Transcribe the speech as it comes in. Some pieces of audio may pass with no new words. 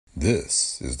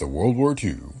This is the World War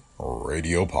II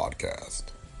Radio Podcast.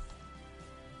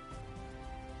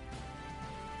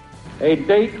 A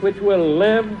date which will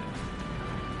live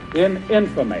in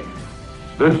infamy.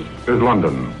 This is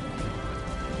London.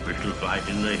 We shall fight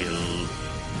in the hills.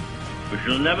 We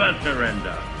shall never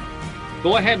surrender.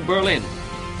 Go ahead, Berlin.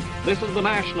 This is the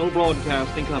National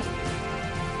Broadcasting Company.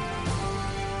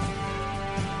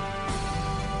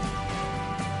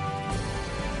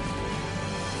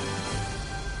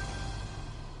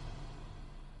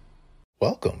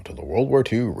 Welcome to the World War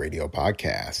II Radio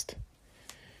Podcast.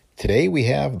 Today we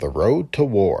have The Road to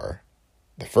War,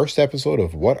 the first episode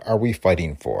of What Are We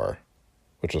Fighting For?,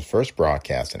 which was first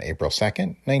broadcast on April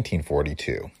 2nd,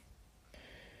 1942.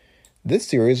 This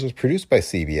series was produced by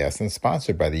CBS and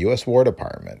sponsored by the U.S. War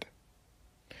Department.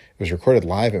 It was recorded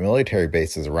live at military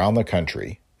bases around the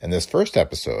country, and this first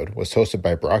episode was hosted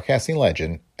by broadcasting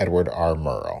legend Edward R.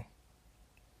 Murrow.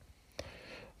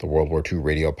 The World War II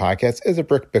Radio Podcast is a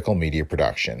Brick Bickle Media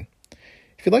production.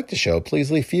 If you like the show,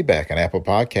 please leave feedback on Apple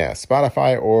Podcasts,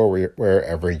 Spotify, or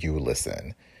wherever you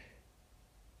listen.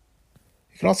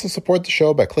 You can also support the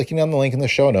show by clicking on the link in the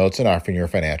show notes and offering your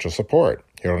financial support.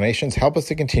 Your donations help us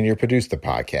to continue to produce the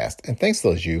podcast, and thanks to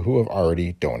those of you who have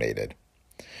already donated.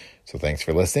 So thanks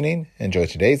for listening. Enjoy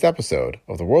today's episode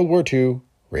of the World War II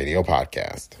Radio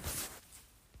Podcast.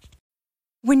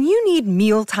 When you need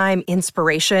mealtime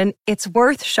inspiration, it's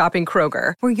worth shopping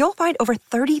Kroger, where you'll find over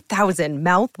 30,000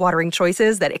 mouth-watering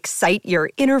choices that excite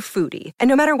your inner foodie. And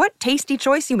no matter what tasty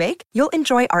choice you make, you'll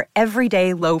enjoy our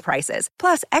everyday low prices,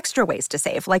 plus extra ways to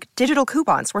save, like digital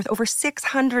coupons worth over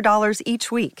 $600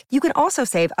 each week. You can also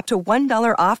save up to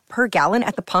 $1 off per gallon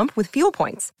at the pump with fuel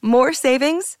points. More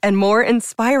savings and more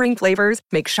inspiring flavors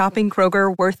make shopping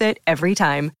Kroger worth it every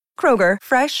time. Kroger,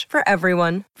 fresh for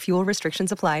everyone. Fuel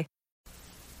restrictions apply.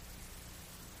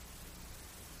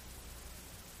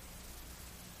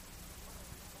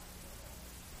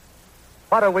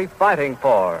 What are we fighting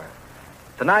for?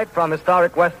 Tonight from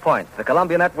historic West Point, the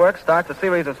Columbia Network starts a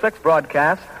series of 6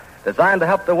 broadcasts designed to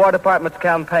help the War Department's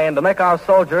campaign to make our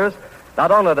soldiers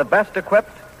not only the best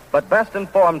equipped, but best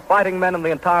informed fighting men in the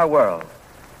entire world.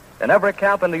 In every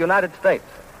camp in the United States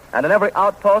and in every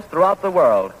outpost throughout the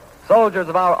world, soldiers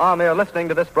of our Army are listening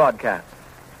to this broadcast.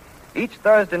 Each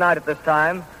Thursday night at this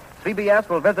time, CBS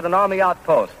will visit an Army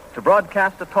outpost to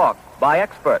broadcast a talk by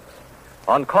experts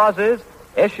on causes,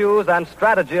 issues, and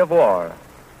strategy of war.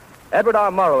 Edward R.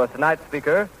 Murrow is tonight's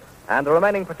speaker, and the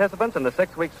remaining participants in the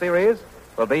 6-week series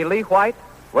will be Lee White,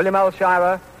 William L.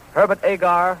 Shirer, Herbert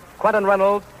Agar, Quentin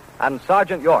Reynolds, and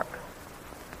Sergeant York.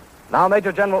 Now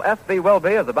Major General F.B.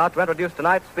 Wilby is about to introduce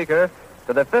tonight's speaker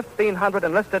to the 1,500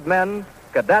 enlisted men,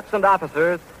 cadets, and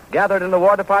officers gathered in the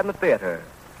War Department Theater.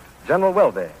 General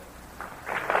Wilby.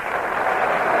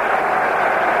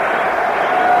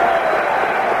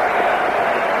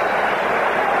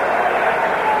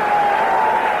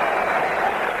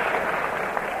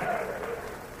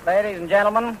 Ladies and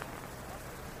gentlemen,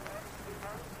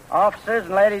 officers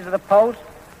and ladies of the post,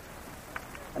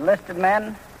 enlisted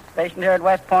men stationed here at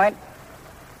West Point,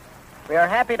 we are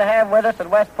happy to have with us at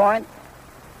West Point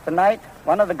tonight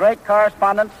one of the great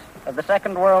correspondents of the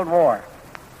Second World War,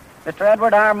 Mr.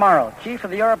 Edward R. Murrow, Chief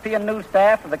of the European News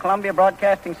Staff of the Columbia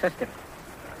Broadcasting System.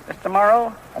 Mr.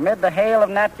 Murrow, amid the hail of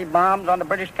Nazi bombs on the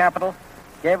British capital,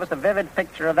 gave us a vivid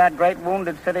picture of that great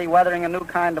wounded city weathering a new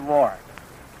kind of war.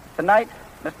 Tonight,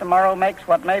 Mr. Murrow makes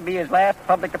what may be his last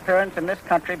public appearance in this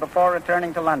country before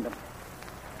returning to London.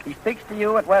 He speaks to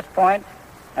you at West Point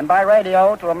and by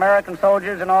radio to American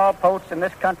soldiers in all posts in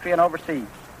this country and overseas.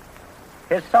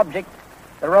 His subject,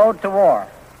 the road to war.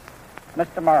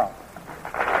 Mr. Murrow.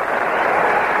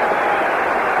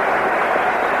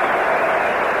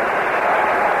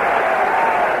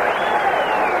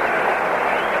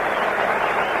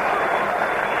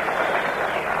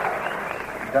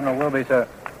 General Wilby, sir.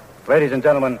 Ladies and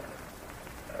gentlemen,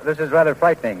 this is rather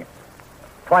frightening.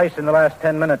 Twice in the last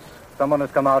 10 minutes, someone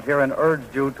has come out here and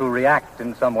urged you to react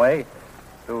in some way,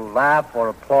 to laugh or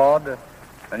applaud,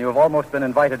 and you have almost been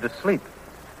invited to sleep.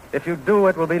 If you do,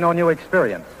 it will be no new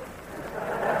experience.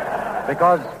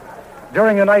 Because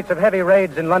during the nights of heavy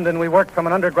raids in London, we worked from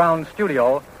an underground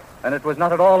studio, and it was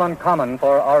not at all uncommon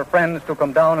for our friends to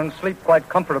come down and sleep quite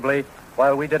comfortably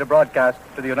while we did a broadcast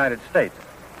to the United States.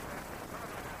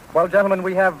 Well, gentlemen,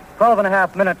 we have 12 and a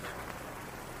half minutes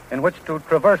in which to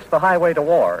traverse the highway to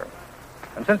war.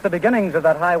 And since the beginnings of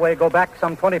that highway go back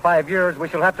some 25 years, we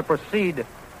shall have to proceed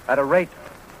at a rate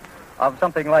of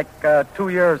something like 2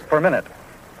 years per minute.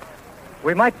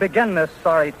 We might begin this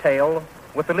sorry tale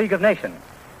with the League of Nations,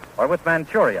 or with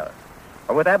Manchuria,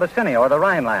 or with Abyssinia or the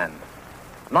Rhineland.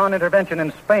 non-intervention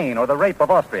in Spain or the rape of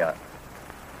Austria.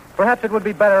 Perhaps it would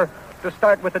be better to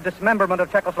start with the dismemberment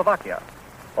of Czechoslovakia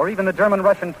or even the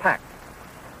German-Russian pact.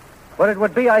 But it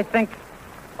would be, I think,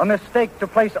 a mistake to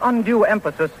place undue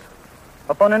emphasis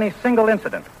upon any single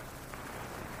incident.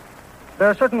 There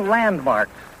are certain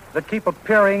landmarks that keep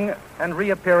appearing and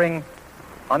reappearing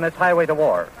on this highway to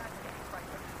war.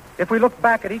 If we look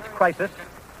back at each crisis,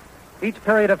 each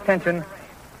period of tension,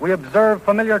 we observe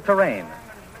familiar terrain.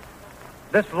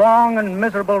 This long and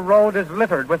miserable road is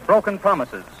littered with broken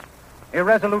promises,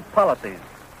 irresolute policies,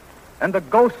 and the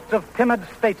ghosts of timid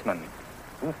statesmen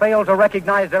who failed to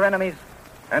recognize their enemies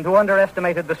and who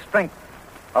underestimated the strength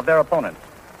of their opponents.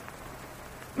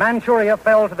 Manchuria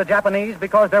fell to the Japanese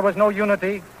because there was no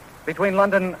unity between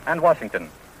London and Washington.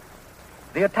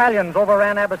 The Italians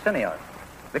overran Abyssinia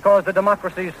because the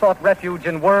democracies sought refuge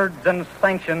in words and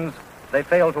sanctions they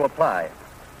failed to apply.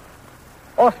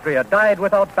 Austria died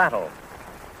without battle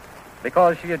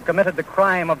because she had committed the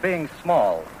crime of being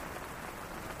small.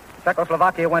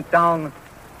 Czechoslovakia went down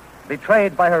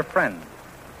betrayed by her friends.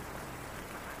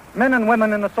 Men and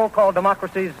women in the so-called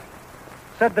democracies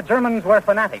said the Germans were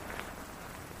fanatics,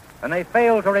 and they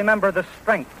failed to remember the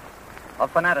strength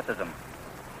of fanaticism.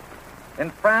 In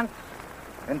France,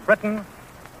 in Britain,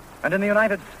 and in the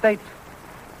United States,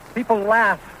 people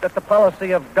laughed at the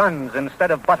policy of guns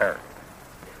instead of butter.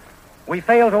 We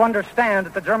failed to understand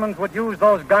that the Germans would use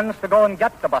those guns to go and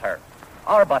get the butter,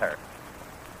 our butter.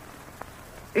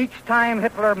 Each time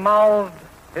Hitler mouthed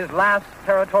his last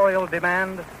territorial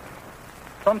demand,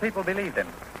 some people believed him,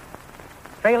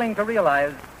 failing to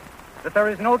realize that there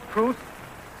is no truth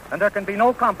and there can be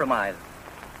no compromise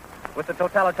with the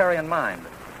totalitarian mind.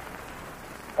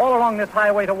 All along this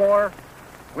highway to war,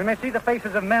 we may see the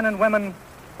faces of men and women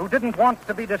who didn't want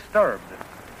to be disturbed,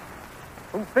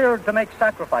 who feared to make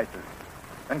sacrifices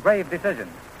and grave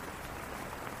decisions.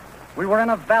 We were in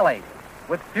a valley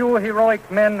with few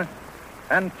heroic men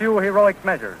and few heroic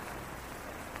measures.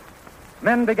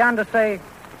 Men began to say,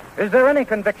 is there any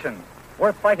conviction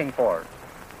worth fighting for?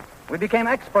 We became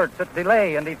experts at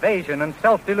delay and evasion and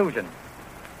self-delusion.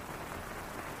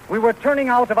 We were turning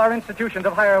out of our institutions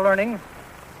of higher learning,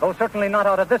 though certainly not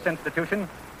out of this institution,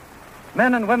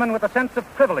 men and women with a sense of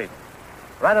privilege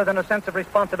rather than a sense of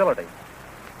responsibility.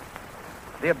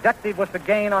 The objective was to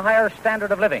gain a higher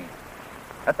standard of living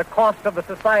at the cost of the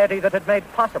society that had made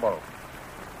possible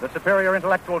the superior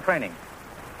intellectual training.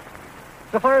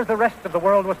 So far as the rest of the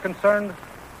world was concerned,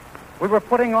 we were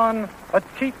putting on a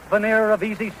cheap veneer of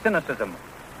easy cynicism.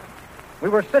 We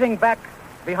were sitting back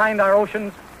behind our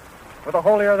oceans with a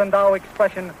holier-than-thou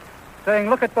expression, saying,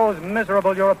 look at those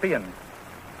miserable Europeans.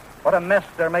 What a mess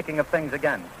they're making of things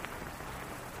again.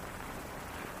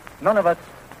 None of us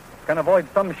can avoid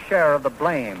some share of the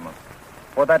blame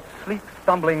for that sleek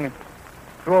stumbling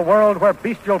through a world where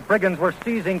bestial brigands were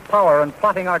seizing power and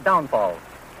plotting our downfall.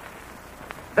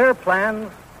 Their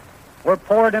plans were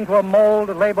poured into a mold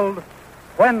labeled,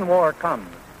 when war comes.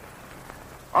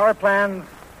 Our plans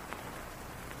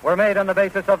were made on the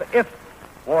basis of if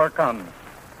war comes.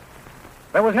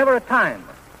 There was never a time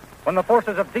when the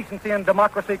forces of decency and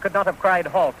democracy could not have cried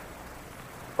halt.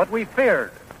 But we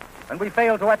feared, and we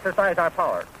failed to exercise our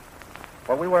power,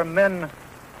 for we were men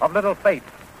of little faith.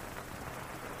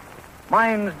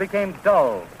 Minds became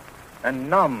dulled and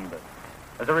numbed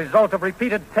as a result of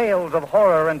repeated tales of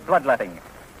horror and bloodletting.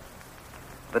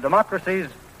 The democracies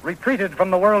retreated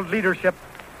from the world leadership,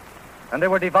 and they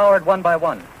were devoured one by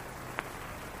one.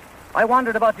 I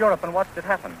wandered about Europe and watched it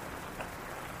happen.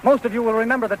 Most of you will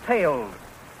remember the tales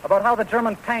about how the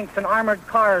German tanks and armored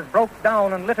cars broke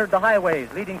down and littered the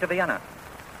highways leading to Vienna.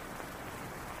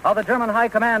 How the German high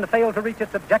command failed to reach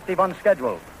its objective on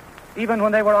schedule, even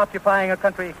when they were occupying a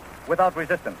country without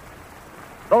resistance.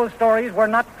 Those stories were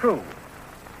not true.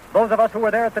 Those of us who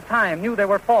were there at the time knew they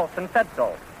were false and said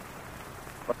so.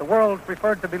 But the world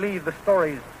preferred to believe the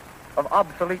stories of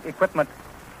obsolete equipment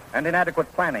and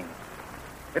inadequate planning.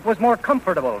 It was more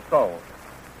comfortable so.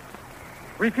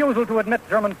 Refusal to admit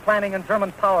German planning and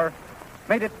German power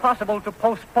made it possible to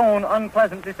postpone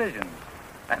unpleasant decisions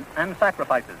and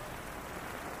sacrifices.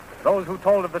 Those who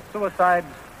told of the suicides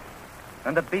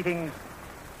and the beatings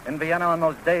in Vienna on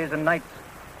those days and nights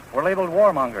were labeled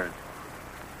warmongers.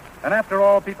 And after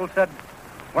all, people said,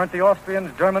 weren't the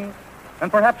Austrians Germans?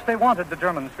 And perhaps they wanted the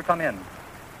Germans to come in.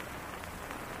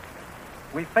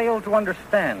 We failed to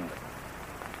understand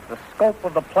the scope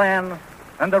of the plan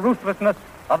and the ruthlessness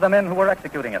of the men who were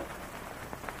executing it.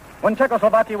 When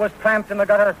Czechoslovakia was tramped in the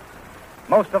gutter,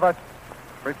 most of us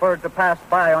preferred to pass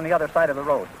by on the other side of the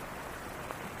road.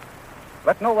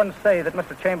 Let no one say that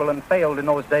Mr. Chamberlain failed in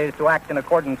those days to act in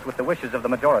accordance with the wishes of the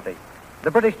majority.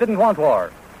 The British didn't want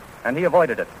war, and he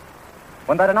avoided it.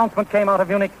 When that announcement came out of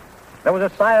Munich, there was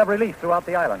a sigh of relief throughout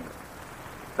the island.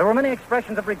 There were many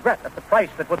expressions of regret at the price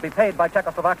that would be paid by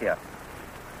Czechoslovakia.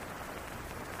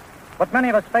 But many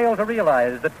of us failed to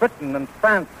realize that Britain and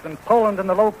France and Poland and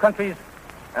the Low Countries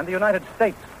and the United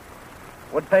States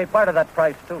would pay part of that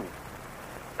price, too.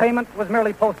 Payment was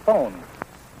merely postponed,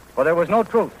 for there was no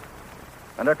truce,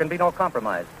 and there can be no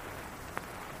compromise.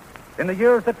 In the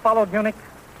years that followed Munich,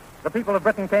 the people of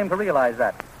Britain came to realize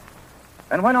that.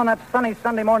 And when on that sunny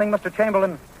Sunday morning, Mr.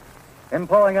 Chamberlain,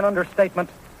 employing an understatement,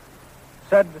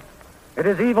 said, "It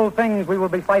is evil things we will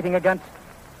be fighting against,"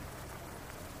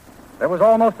 there was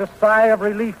almost a sigh of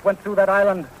relief went through that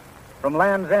island from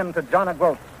Land's End to John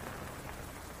O'Groats.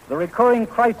 The recurring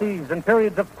crises and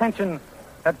periods of tension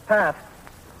had passed,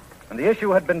 and the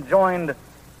issue had been joined,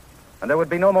 and there would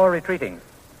be no more retreating.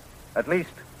 At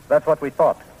least, that's what we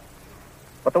thought.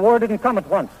 But the war didn't come at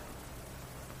once.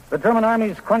 The German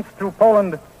armies crunched through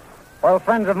Poland, while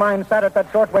friends of mine sat at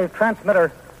that shortwave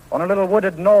transmitter on a little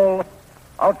wooded knoll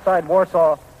outside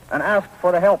Warsaw and asked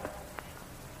for the help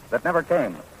that never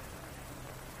came.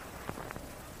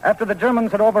 After the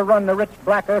Germans had overrun the rich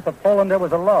black earth of Poland, there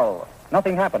was a lull.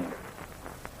 Nothing happened.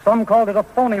 Some called it a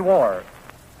phony war,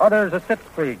 others a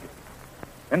sitzkrieg.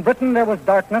 In Britain, there was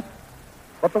darkness,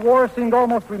 but the war seemed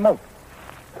almost remote.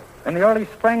 In the early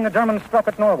spring, the Germans struck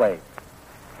at Norway.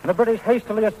 And the British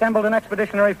hastily assembled an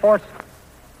expeditionary force,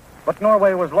 but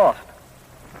Norway was lost.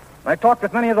 I talked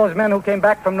with many of those men who came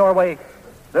back from Norway.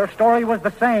 Their story was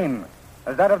the same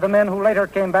as that of the men who later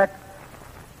came back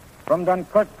from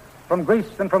Dunkirk, from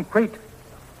Greece, and from Crete.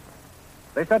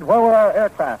 They said, "Where were our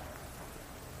aircraft?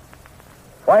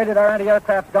 Why did our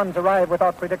anti-aircraft guns arrive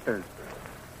without predictors?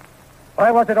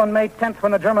 Why was it on May 10th,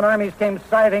 when the German armies came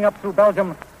scything up through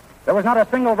Belgium, there was not a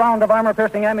single round of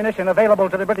armor-piercing ammunition available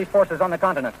to the British forces on the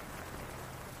continent?"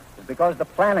 It was because the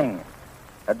planning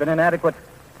had been inadequate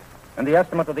and the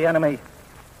estimate of the enemy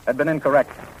had been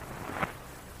incorrect.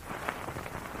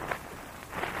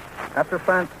 After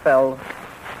France fell,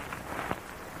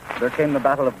 there came the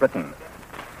Battle of Britain.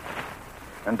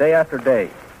 And day after day,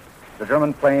 the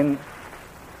German planes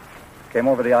came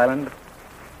over the island.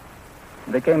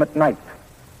 And they came at night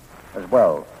as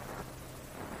well.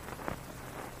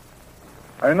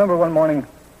 I remember one morning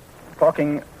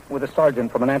talking with a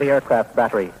sergeant from an anti-aircraft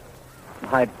battery in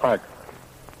Hyde Park.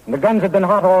 And the guns had been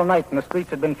hot all night, and the streets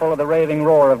had been full of the raving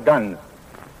roar of guns.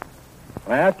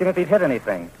 And I asked him if he'd hit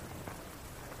anything.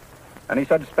 And he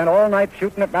said, "Spent all night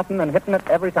shooting at nothing and hitting it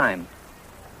every time."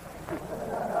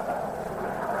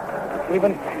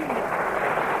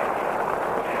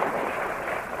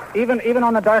 Even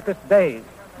on the darkest days,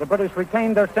 the British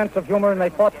retained their sense of humor, and they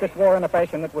fought this war in a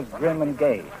fashion that was grim and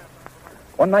gay.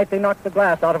 One night they knocked the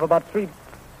glass out of about 3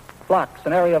 blocks,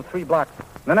 an area of 3 blocks.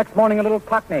 The next morning, a little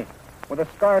cockney with a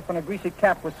scarf and a greasy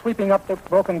cap was sweeping up the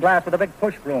broken glass with a big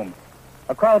push broom.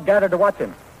 A crowd gathered to watch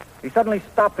him. He suddenly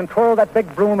stopped and twirled that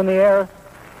big broom in the air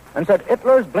and said,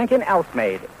 "Hitler's blinking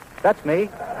housemaid." That's me.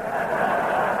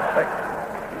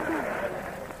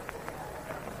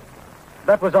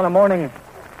 That was on a morning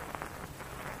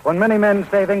when many men,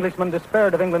 save Englishmen,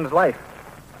 despaired of England's life.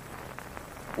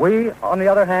 We, on the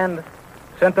other hand,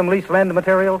 sent them lease land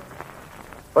material,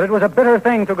 but it was a bitter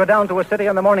thing to go down to a city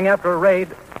on the morning after a raid,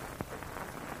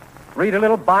 read a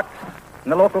little box in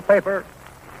the local paper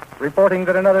reporting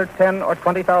that another 10 or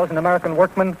 20,000 American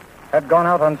workmen had gone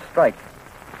out on strike.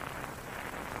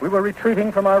 We were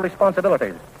retreating from our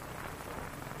responsibilities.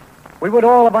 We would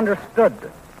all have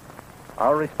understood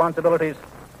our responsibilities.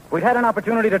 We'd had an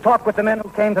opportunity to talk with the men who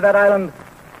came to that island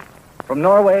from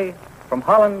Norway, from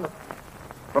Holland,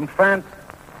 from France,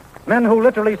 men who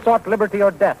literally sought liberty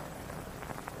or death.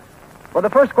 For the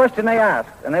first question they asked,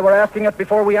 and they were asking it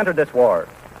before we entered this war,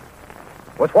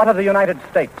 was what of the United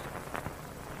States?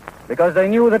 Because they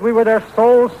knew that we were their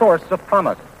sole source of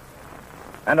promise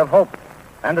and of hope,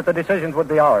 and that the decisions would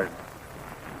be ours.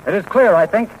 It is clear, I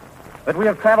think, that we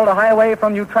have traveled a highway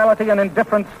from neutrality and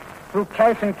indifference through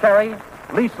cash and carry,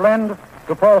 lease lend,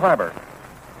 to Pearl Harbor.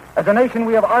 As a nation,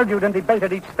 we have argued and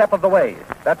debated each step of the way.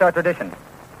 That's our tradition.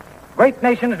 Great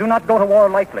nations do not go to war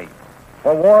lightly,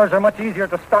 for wars are much easier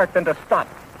to start than to stop,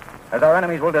 as our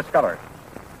enemies will discover.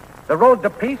 The road to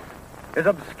peace is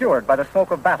obscured by the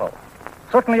smoke of battle.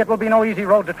 Certainly it will be no easy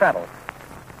road to travel.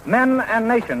 Men and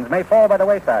nations may fall by the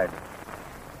wayside.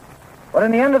 But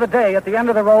in the end of the day, at the end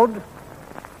of the road,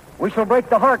 we shall break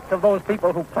the hearts of those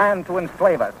people who plan to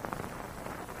enslave us.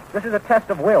 This is a test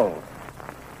of will.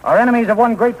 Our enemies have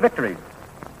won great victories,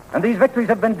 and these victories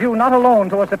have been due not alone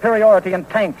to a superiority in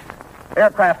tanks,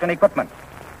 aircraft, and equipment.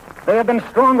 They have been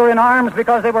stronger in arms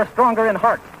because they were stronger in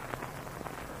heart.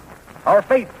 Our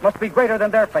faith must be greater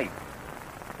than their faith.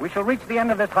 We shall reach the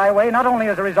end of this highway not only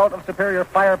as a result of superior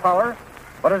firepower,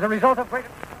 but as a result of greater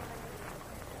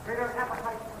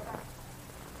appetite.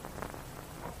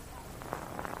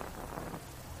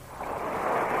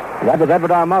 That was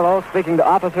Edward R. Murrow speaking to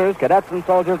officers, cadets, and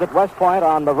soldiers at West Point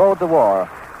on the road to war.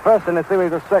 First in a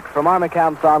series of 6 from Army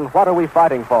camps on What Are We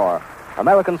Fighting For?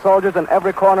 American soldiers in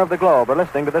every corner of the globe are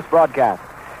listening to this broadcast.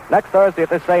 Next Thursday at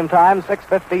this same time,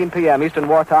 6:15 p.m. Eastern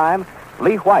Wartime,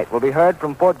 Lee White will be heard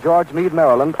from Fort George Meade,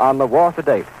 Maryland on the War to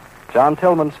Date. John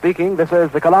Tillman speaking. This is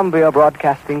the Columbia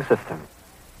Broadcasting System.